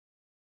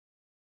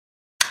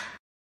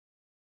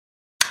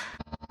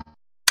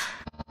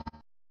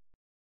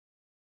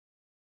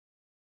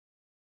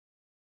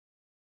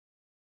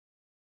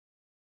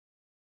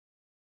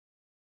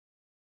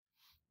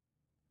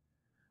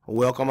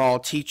Welcome all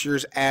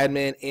teachers,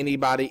 admin,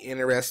 anybody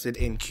interested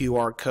in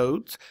QR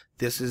codes.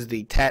 This is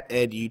the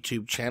TatEd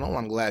YouTube channel.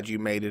 I'm glad you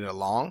made it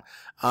along.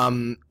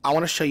 I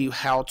want to show you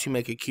how to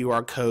make a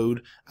QR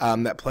code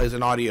that plays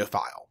an audio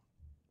file.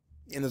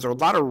 And there's a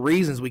lot of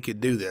reasons we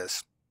could do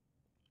this,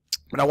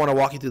 but I want to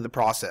walk you through the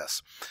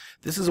process.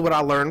 This is what I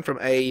learned from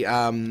a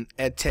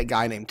ed tech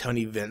guy named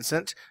Tony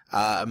Vincent.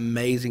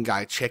 Amazing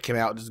guy. Check him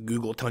out. Just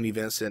Google Tony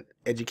Vincent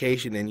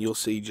education and you'll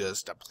see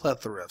just a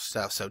plethora of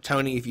stuff. So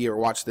Tony, if you ever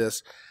watch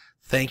this,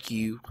 thank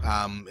you.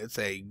 It's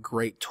a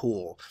great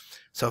tool.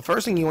 So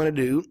first thing you want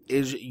to do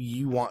is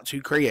you want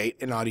to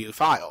create an audio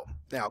file.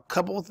 Now, a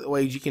couple of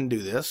ways you can do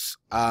this.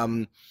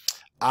 I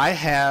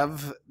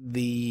have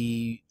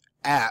the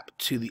app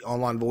to the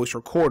online voice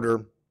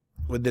recorder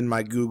within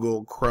my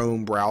Google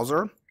Chrome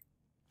browser.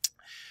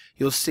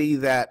 You'll see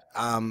that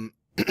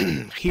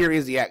here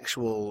is the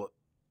actual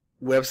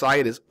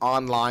website. It is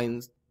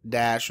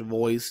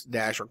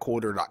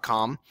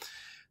online-voice-recorder.com.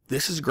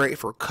 This is great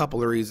for a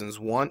couple of reasons.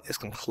 One, it's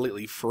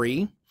completely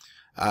free.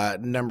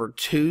 Number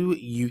two,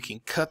 you can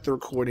cut the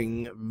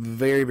recording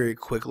very, very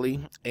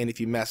quickly. And if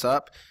you mess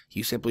up,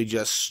 you simply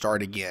just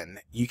start again.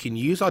 You can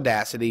use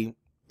Audacity.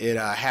 It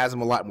has a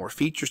lot more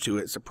features to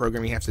it. It's a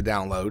program you have to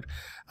download.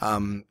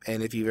 And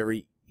if you've ever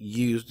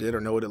used it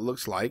or know what it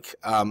looks like,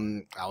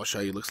 I'll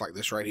show you. It looks like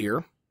this right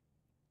here.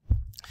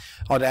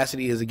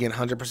 Audacity is, again,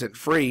 100%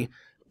 free.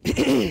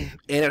 And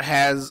it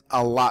has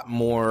a lot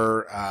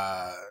more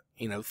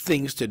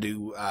things to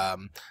do, a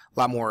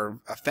lot more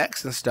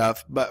effects and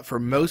stuff, but for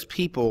most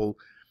people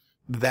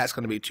that's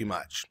going to be too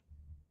much.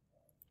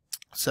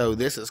 So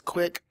this is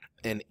quick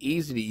and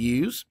easy to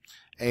use,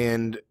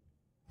 and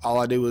all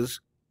I do is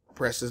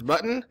press this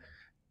button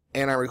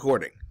and I'm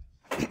recording.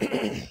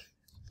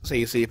 So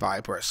you see, if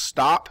I press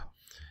stop,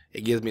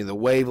 it gives me the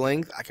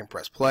wavelength. I can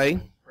press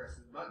play, press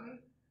this button,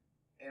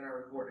 and I'm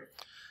recording.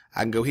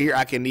 I can go here,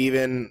 I can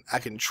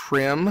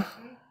trim, and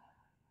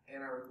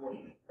I'm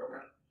recording.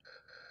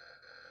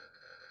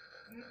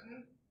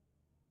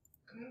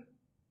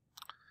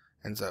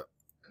 And so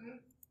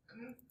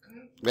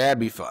that'd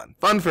be fun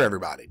for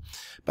everybody.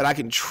 But I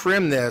can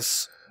trim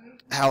this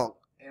and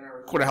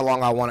record how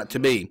long I want it to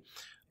be.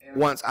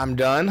 Once I'm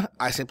done,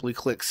 I simply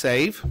click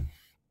save.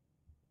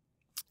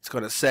 It's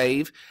going to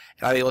save,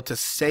 and I'll be able to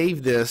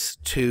save this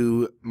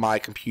to my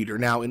computer.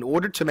 Now, in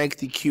order to make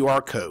the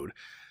QR code,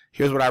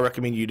 here's what I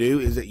recommend you do: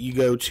 is that you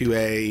go to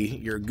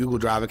your Google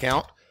Drive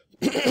account.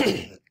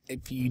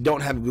 If you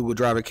don't have a Google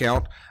Drive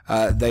account,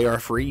 they are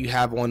free. You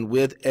have one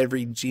with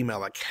every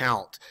Gmail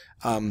account.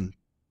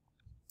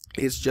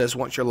 It's just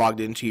once you're logged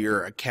into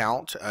your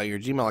account, your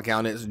Gmail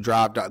account is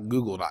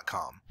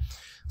drive.google.com.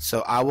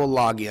 So I will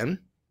log in,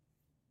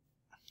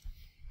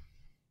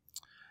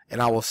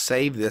 and I will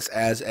save this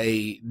as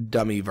a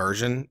dummy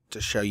version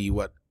to show you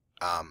what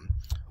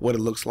it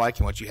looks like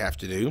and what you have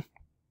to do.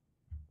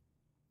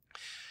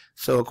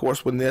 So of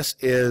course, when this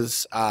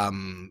is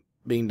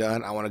being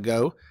done, I want to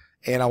go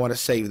and I want to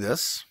save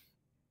this.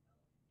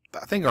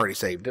 I think I already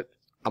saved it.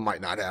 I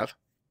might not have.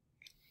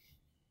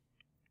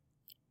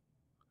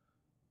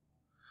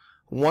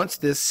 Once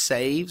this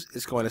saves,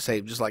 it's going to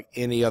save just like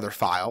any other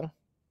file.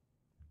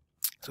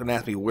 It's going to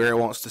ask me where it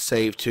wants to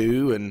save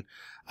to, and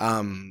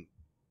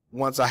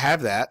once I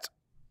have that,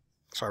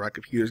 sorry, my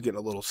computer's getting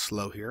a little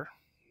slow here.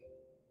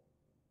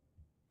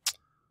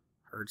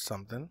 Heard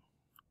something.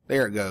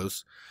 There it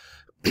goes.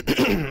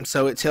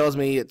 So it tells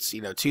me it's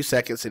 2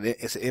 seconds, and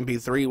it's an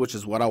MP3, which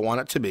is what I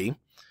want it to be.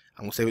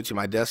 I'm gonna save it to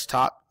my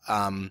desktop.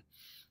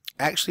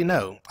 Actually,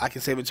 no, I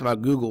can save it to my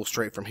Google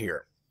straight from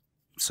here.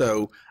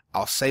 So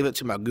I'll save it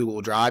to my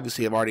Google Drive. You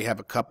see, I've already have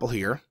a couple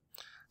here.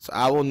 So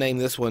I will name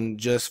this one,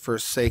 just for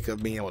sake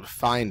of being able to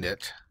find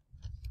it,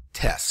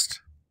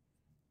 Test.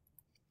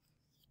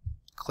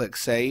 Click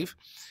Save.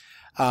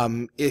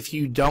 If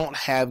you don't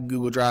have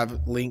Google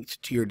Drive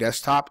linked to your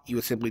desktop, you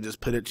would simply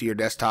just put it to your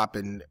desktop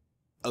and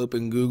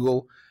open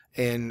Google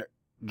and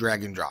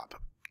drag and drop.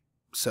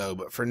 So,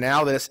 but for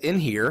now that it's in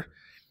here,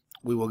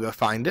 we will go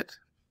find it.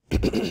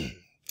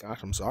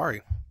 Gosh, I'm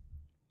sorry.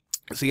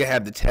 See, I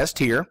have the test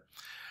here,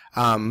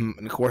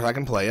 and of course I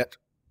can play it.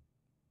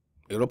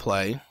 It'll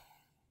play,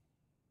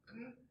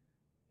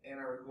 and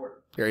I record.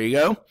 There you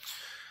go.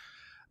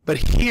 But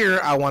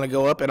here I want to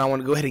go up and I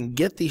want to go ahead and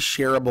get the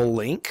shareable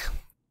link.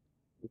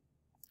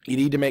 You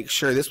need to make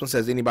sure this one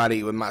says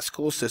anybody with my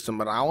school system,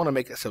 but I want to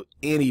make it so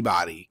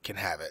anybody can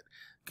have it.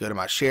 Go to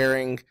my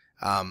sharing.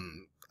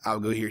 I'll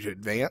go here to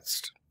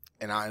advanced,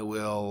 and I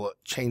will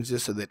change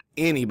this so that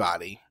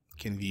anybody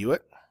can view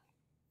it.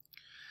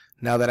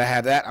 Now that I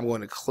have that, I'm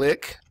going to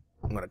click.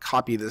 I'm going to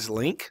copy this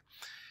link.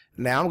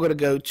 Now I'm going to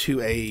go to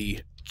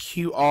a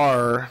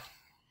QR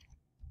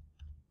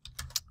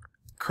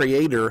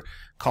creator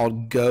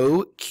called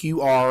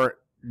GoQR.me.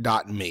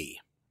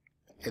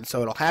 And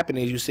so it'll happen,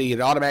 as you see, it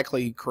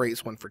automatically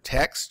creates one for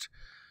text.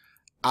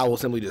 I will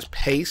simply just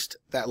paste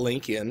that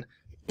link in,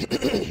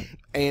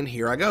 and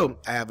here I go.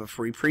 I have a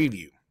free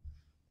preview.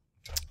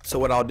 So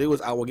what I'll do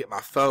is I will get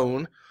my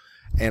phone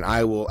and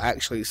I will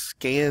actually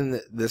scan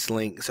this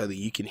link so that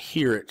you can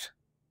hear it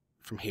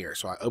from here.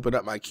 So I open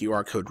up my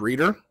QR code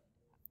reader.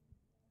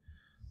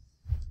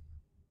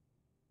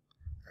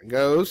 There it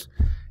goes.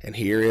 And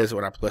here is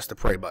when I press the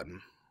play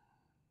button.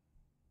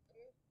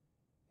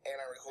 And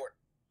I record.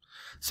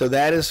 So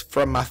that is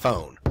from my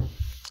phone.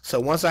 So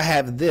once I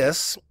have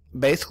this,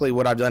 basically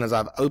what I've done is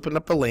I've opened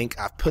up a link,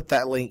 I've put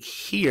that link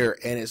here,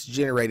 and it's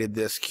generated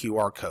this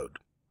QR code.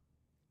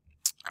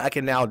 I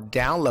can now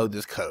download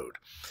this code.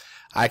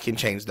 I can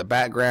change the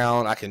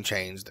background, I can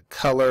change the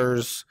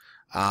colors,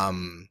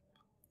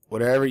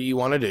 whatever you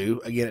want to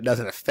do. Again, it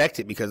doesn't affect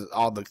it because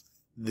all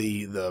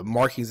the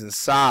markings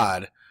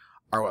inside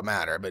are what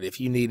matter. But if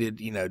you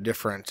needed, you know,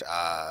 different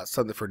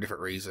something for a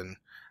different reason,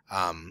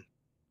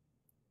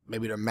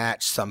 maybe to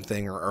match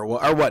something or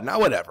whatnot,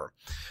 whatever,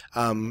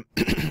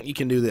 you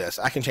can do this.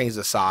 I can change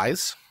the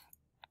size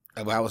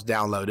of how it was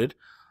downloaded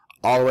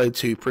all the way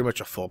to pretty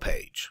much a full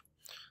page.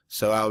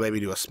 So I would maybe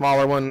do a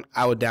smaller one.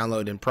 I would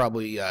download in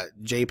probably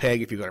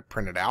JPEG if you're going to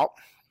print it out.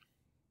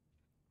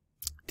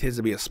 It tends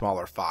to be a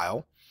smaller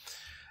file.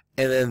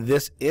 And then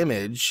this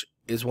image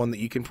is one that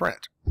you can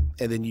print.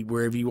 And then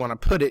wherever you want to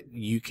put it,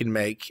 you can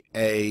make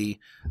a,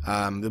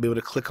 you'll be able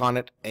to click on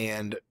it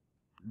and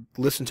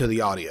listen to the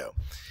audio.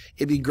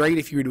 It'd be great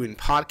if you were doing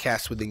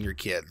podcasts within your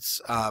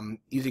kids.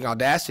 Using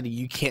Audacity,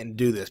 you can't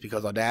do this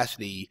because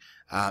Audacity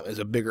is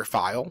a bigger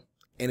file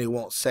and it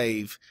won't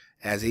save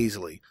as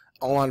easily.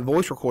 Online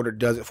Voice Recorder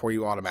does it for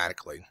you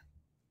automatically.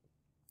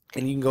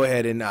 And you can go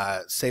ahead and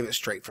save it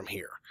straight from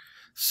here.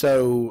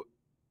 So,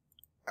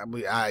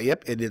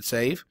 yep, it did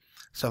save.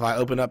 So if I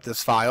open up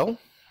this file,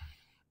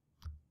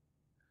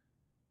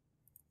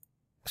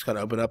 it's going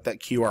to open up that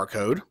QR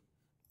code.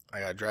 I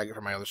got to drag it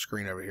from my other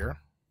screen over here.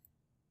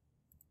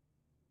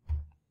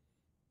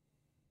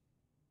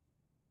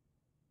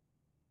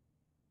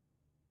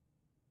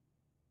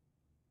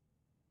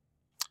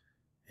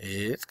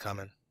 It's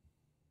coming.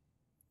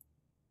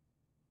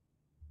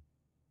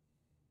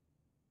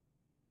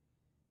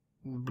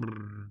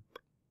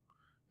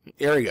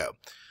 There we go.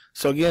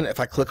 So again, if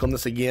I click on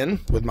this again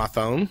with my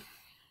phone,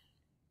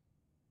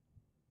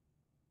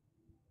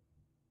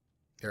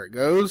 there it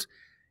goes.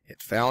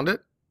 It found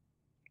it.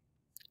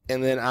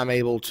 And then I'm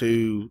able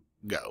to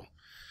go.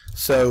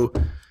 So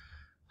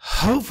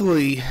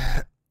hopefully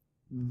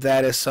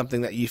that is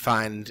something that you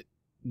find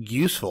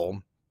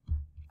useful.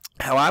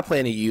 How I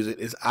plan to use it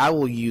is I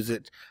will use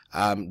it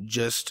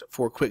just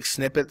for quick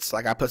snippets.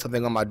 Like I put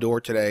something on my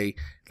door today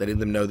letting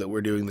them know that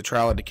we're doing the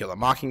trial to kill a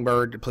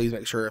mockingbird, to please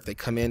make sure if they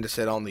come in to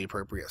sit on the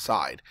appropriate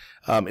side.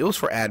 It was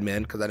for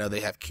admin because I know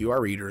they have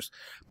QR readers,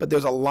 but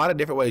there's a lot of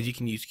different ways you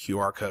can use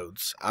QR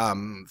codes,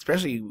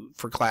 especially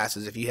for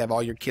classes. If you have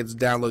all your kids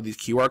download these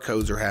QR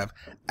codes or have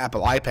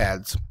Apple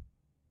iPads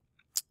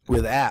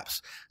with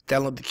apps,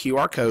 download the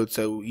QR code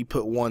so you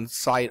put one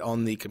site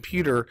on the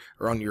computer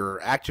or on your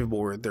active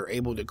board, they're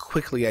able to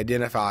quickly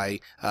identify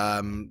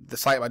the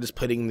site by just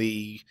putting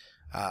the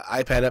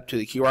iPad up to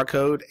the QR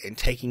code and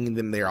taking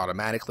them there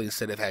automatically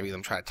instead of having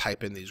them try to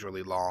type in these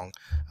really long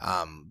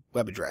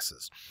web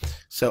addresses.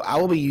 So I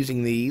will be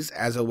using these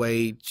as a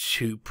way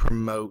to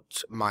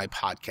promote my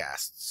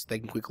podcasts. They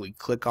can quickly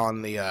click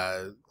on the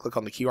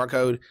QR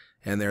code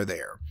and they're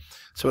there.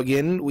 So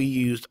again, we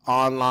used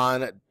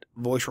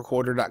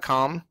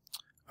onlinevoicerecorder.com,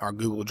 our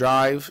Google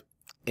Drive,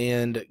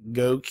 and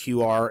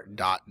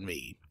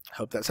goqr.me.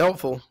 Hope that's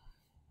helpful.